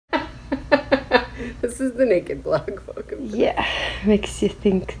This is the Naked Blog. Welcome to Yeah, makes you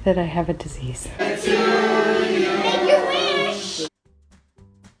think that I have a disease. Make your wish!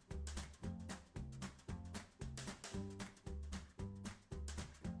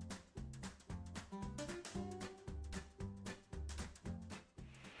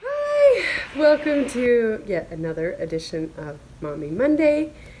 Hi! Welcome to yet another edition of Mommy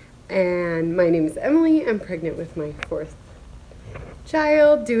Monday. And my name is Emily. I'm pregnant with my fourth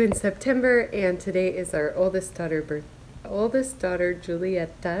child, due in September, and today is our oldest daughter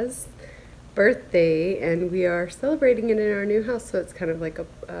Julietta's birthday, and we are celebrating it in our new house, so it's kind of like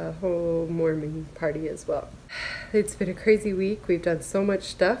a whole Mormon party as well. It's been a crazy week. We've done so much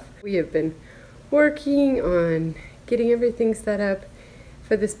stuff. We have been working on getting everything set up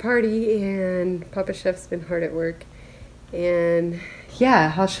for this party, and Papa Chef's been hard at work. And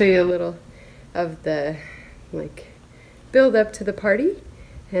yeah, I'll show you a little of the build up to the party,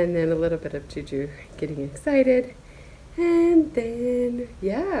 and then a little bit of Juju getting excited, and then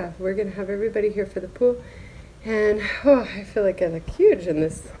yeah, we're gonna have everybody here for the pool. And oh, I feel like I look huge in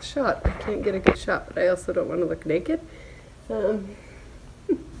this shot. I can't get a good shot, but I also don't want to look naked.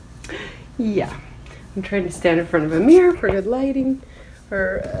 Yeah, I'm trying to stand in front of a mirror for good lighting,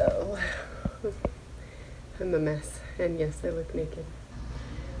 or I'm a mess, and yes, I look naked.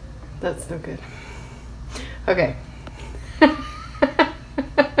 That's no good. Okay.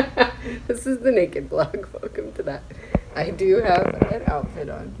 This is the Naked Blog. Welcome to that. I do have an outfit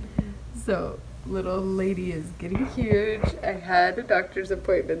on. So, little lady is getting huge. I had a doctor's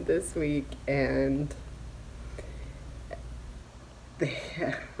appointment this week, and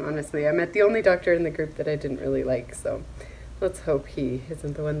yeah, honestly, I met the only doctor in the group that I didn't really like, so let's hope he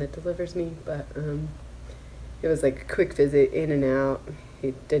isn't the one that delivers me. But it was like a quick visit, in and out.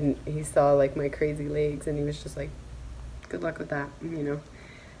 He saw like my crazy legs, and he was just like, good luck with that, you know.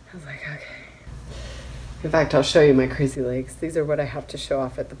 I was like, okay. In fact, I'll show you my crazy legs. These are what I have to show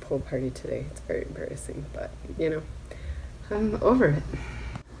off at the pool party today. It's very embarrassing, but you know, I'm over it.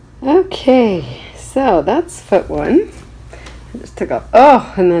 Okay, so that's foot one. I just took off.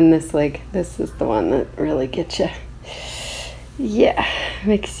 Oh, and then this leg. This is the one that really gets you. Yeah,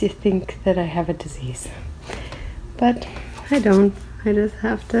 makes you think that I have a disease. But I don't. I just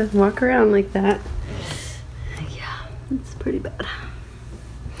have to walk around like that. Yeah, it's pretty bad.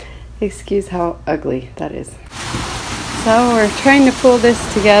 Excuse how ugly that is. So we're trying to pull this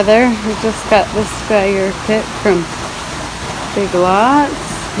together. We just got this fire pit from Big Lots.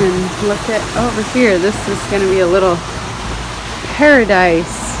 And look at over here. This is going to be a little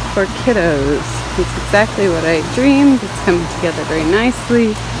paradise for kiddos. It's exactly what I dreamed. It's coming together very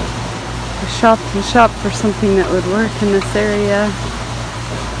nicely. I shopped and shopped for something that would work in this area.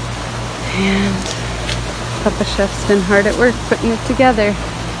 And Papa Chef's been hard at work putting it together.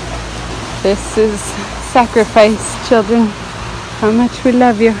 This is sacrifice, children. How much we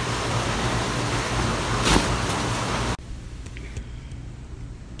love you.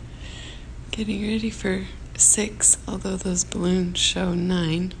 Getting ready for 6, although those balloons show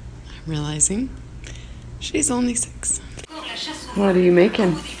 9. I'm realizing she's only 6. What are you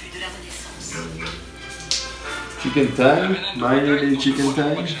making? Chicken thigh, marinated chicken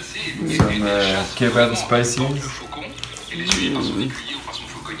thigh, some kebab spices.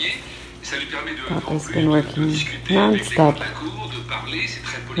 Papa's been working non-stop.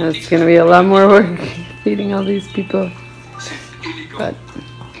 It's going to be a lot more work feeding all these people, but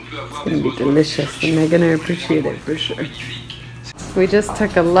it's going to be delicious, and they're going to appreciate it for sure. We just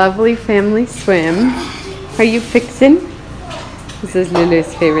took a lovely family swim. Are you fixing? This is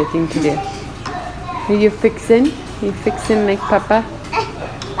Lulu's favorite thing to do. Are you fixing? Are you fixing like Papa?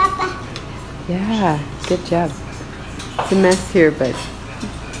 Papa. Yeah, good job. It's a mess here, but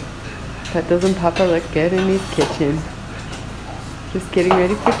doesn't Papa look good in his kitchen? Just getting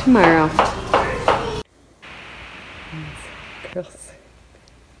ready for tomorrow. Girls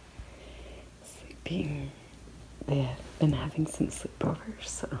sleeping. They have been having some sleepovers,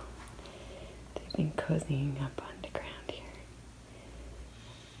 so they've been cozying up on the ground here.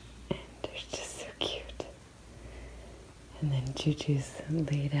 And they're just so cute. And then Juju's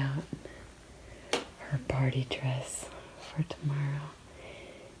laid out her party dress for tomorrow,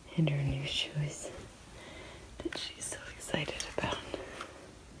 and her new shoes that she's so excited about.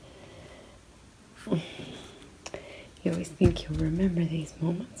 You always think you'll remember these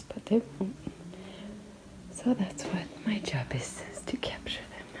moments, but they won't. So that's what my job is to capture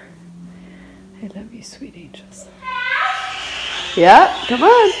them. I love you, sweet angels. Yeah, come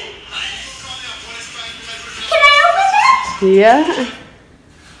on. Can I open it? Yeah.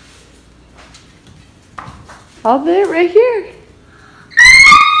 I'll do it right here.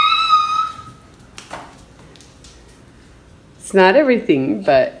 It's not everything,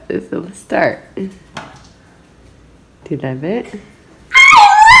 but it's a start. Do you love it?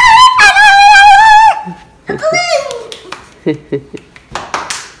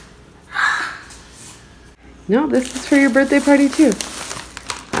 No, this is for your birthday party too.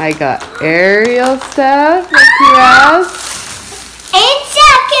 I got Ariel stuff, like you asked. And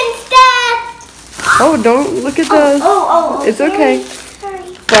second stuff. Oh, don't look at those. Oh, it's okay.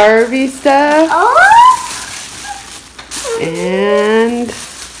 Sorry. Barbie stuff. Oh. And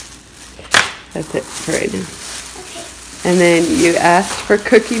that's it for right now. Okay. And then you asked for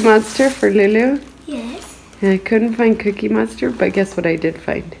Cookie Monster for Lulu. Yes. And I couldn't find Cookie Monster, but guess what I did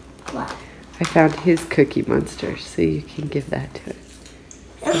find? What? I found his Cookie Monster, so you can give that to him.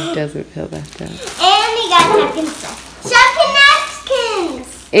 So he doesn't feel left out. And we got second stuff. Second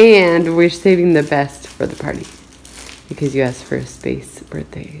napkins. And we're saving the best for the party. Because you asked for a space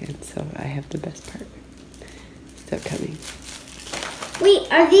birthday, and so I have the best part. Still coming.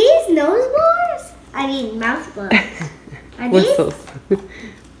 Wait, are these nose blowers? I mean mouth blowers. Are these? Whistles.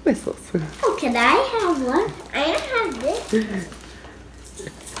 Whistles. Oh, can I have one? I have this.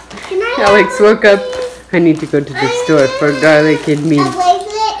 Can I Alex have woke up. I need to go to the store for garlic and a meat.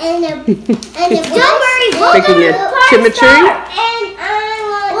 bracelet and a don't worry, we'll Making go a to the party chimichurri? store and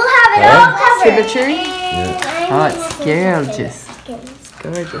we'll have it all covered. Chimichurri? And Oh, it's gorgeous.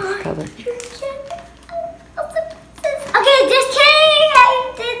 Gorgeous color. Okay, just kidding.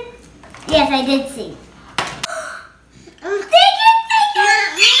 I did. Yes, I did see.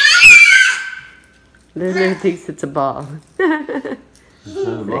 Lulu thinks it's a ball. Is that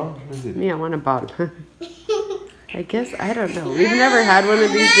a ball? Is it? Yeah, I want a ball. I guess, I don't know. We've never had one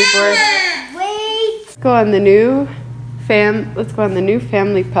of these before. Wait. Let's go on the new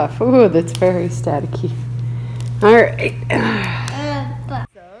family puff. Ooh, that's very staticky. All right.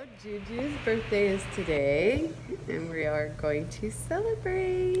 So Juju's birthday is today, and we are going to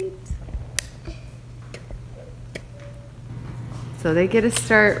celebrate. So they get to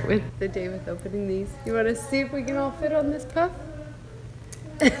start with the day with opening these. You want to see if we can all fit on this puff?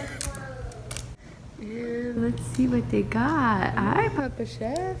 And let's see what they got. Hi, Papa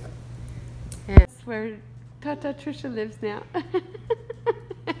Chef. And that's where Tata Trisha lives now.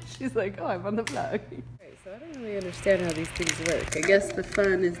 She's like, oh, I'm on the vlog. Right, so I don't really understand how these things work. I guess the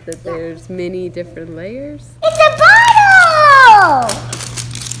fun is that there's many different layers. It's a bottle!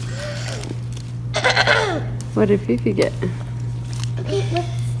 What did Fifi get? Okay,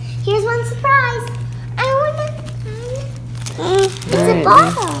 here's one surprise. I want it's All right, a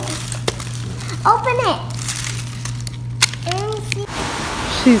bottle. Open it.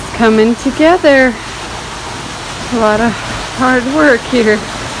 She's coming together. A lot of hard work here.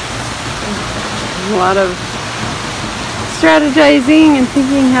 A lot of strategizing and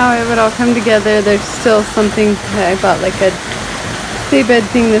thinking how it would all come together. There's still something I bought, like a daybed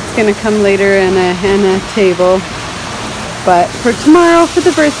thing that's going to come later, and a table. But for tomorrow, for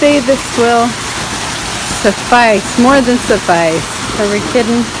the birthday, this will suffice, more than suffice. Are we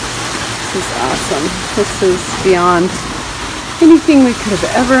kidding? This is awesome. This is beyond anything we could have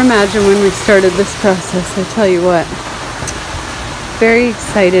ever imagined when we started this process. I tell you what. Very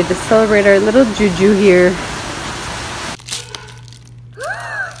excited to celebrate our little Juju here.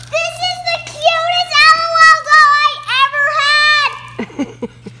 This is the cutest LOL doll I ever had!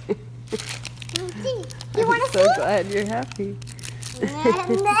 You want to I'm so glad you're happy.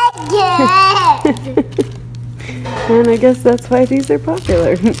 And I guess that's why these are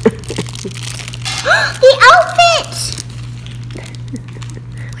popular. The outfit!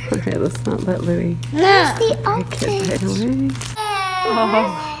 Alright, let's not let Louie Where's the get outfit? right away.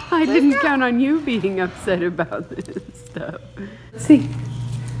 Oh, I didn't count on you being upset about this stuff. Let's see.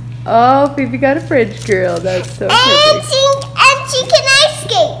 Oh, Phoebe got a fridge girl. That's so perfect. And she can ice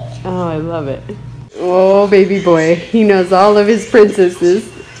skate. Oh, I love it. Oh, baby boy. He knows all of his princesses.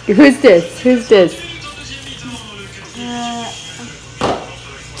 Who's this? Who's this?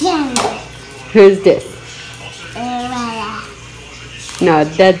 Jen. Who's this? Cinderella. No,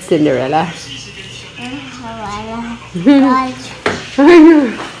 that's Cinderella. I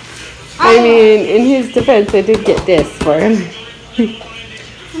know. I mean, in his defense, I did get this for him.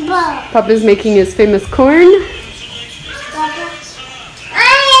 Papa's making his famous corn.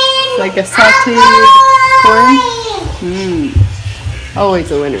 It's like a sauteed corn.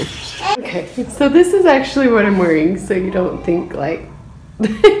 Always a winner. Okay, so this is actually what I'm wearing, so you don't think like...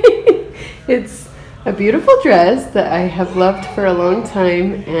 It's a beautiful dress that I have loved for a long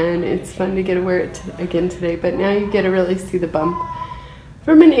time, and it's fun to get to wear it again today, but now you get to really see the bump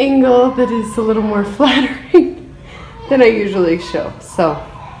from an angle that is a little more flattering than I usually show. So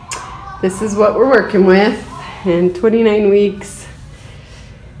this is what we're working with. and 29 weeks.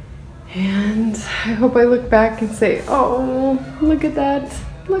 And I hope I look back and say, oh, look at that.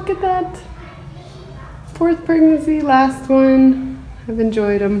 Look at that. 4th pregnancy, last one. I've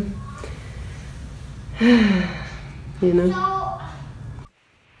enjoyed them. You know.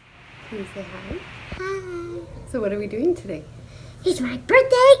 Can you say hi? Hi. So what are we doing today? It's my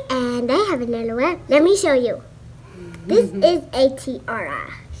birthday and I have an LOL. Let me show you. This is a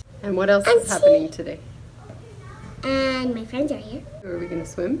tiara. And what else is happening today? And my friends are here. Are we going to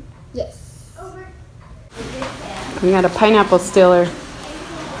swim? Yes. We got a pineapple stealer.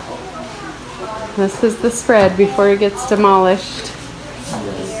 This is the spread before it gets demolished.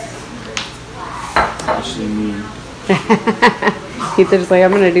 Actually, me. Ethan's like,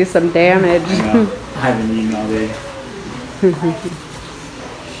 I'm going to do some damage. I haven't eaten all day.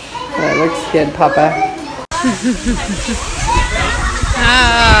 That looks good, Papa.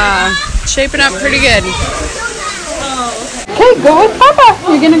 Shaping up pretty good. Okay, go with Papa.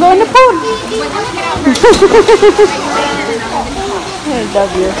 You're going to go in the pool. I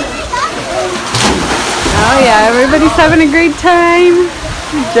love you. Oh yeah, everybody's having a great time.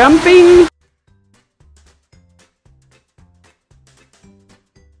 Jumping.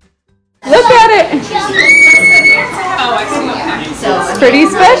 Look at it. It's pretty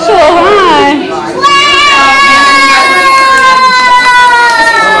special, huh?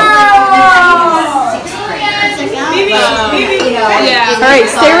 All right,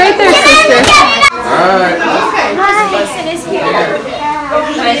 stay right there, sister. All right.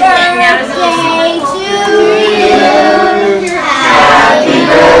 Happy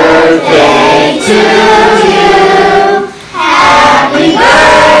birthday to you. Happy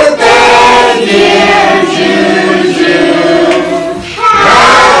birthday, dear Juju.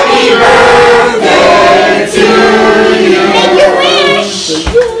 Happy birthday to you. Make your wish.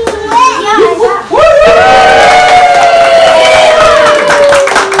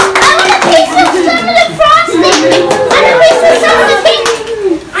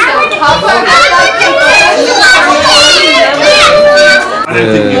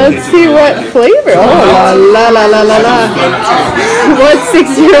 Let's see what flavor. Oh, la la la la la. What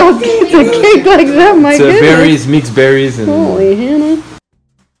 6-year-old gets a cake like that? My So goodness. berries, mixed berries, and Holy Hannah.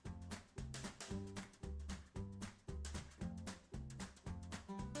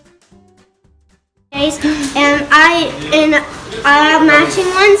 And I have matching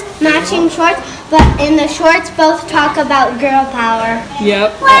ones, matching shorts, but in the shorts both talk about girl power.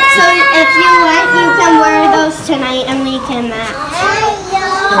 Yep. So if you want, you can wear those tonight and we can match.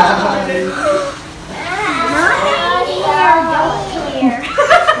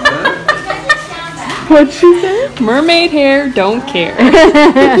 What'd she say? Mermaid hair, don't care. These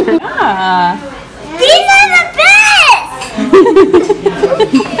are the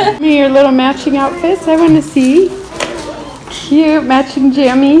best! Me, your little matching outfits, I want to see. Cute matching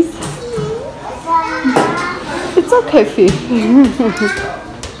jammies. It's okay, Fief.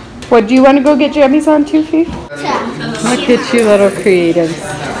 What, do you want to go get jammies on too, Fief? Look at you little creatives.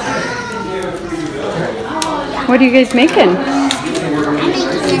 What are you guys making?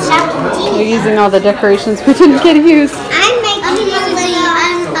 You're using all the decorations we didn't get to use. I'm making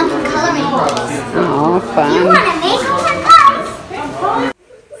I'm coloring. Oh, fun. You want to make them, guys?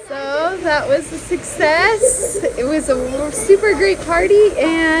 So that was a success. It was a super great party,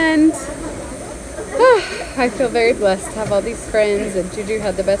 and I feel very blessed to have all these friends, and Juju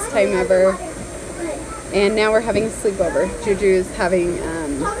had the best time ever. And now we're having a sleepover. Juju is having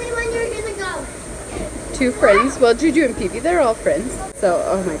Tell me when you're going to go. 2 friends. Well, Juju and Phoebe, they're all friends. So,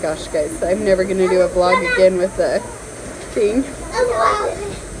 oh my gosh, guys, I'm never going to do a vlog again with the thing.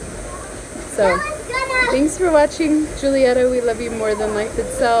 So, thanks for watching, Julietta. We love you more than life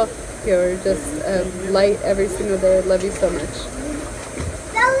itself. You're just a light every single day. I love you so much.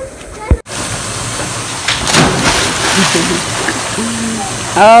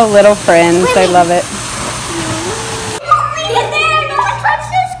 Oh, little friends. I love it.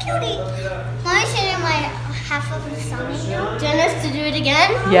 To do it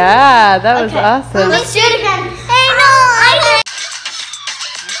again? Yeah, that was awesome. Let's do it again. Hey, no, I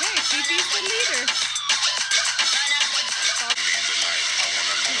Okay, Phoebe's the leader.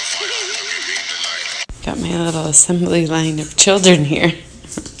 Got my little assembly line of children here.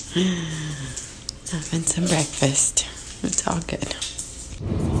 Having some breakfast. It's all good.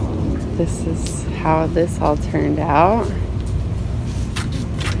 This is how this all turned out.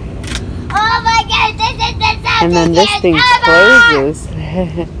 Oh my God, this is the softest. And then this thing closes.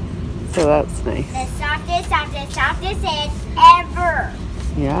 So that's nice. The softest sand ever.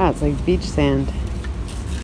 Yeah, it's like beach sand.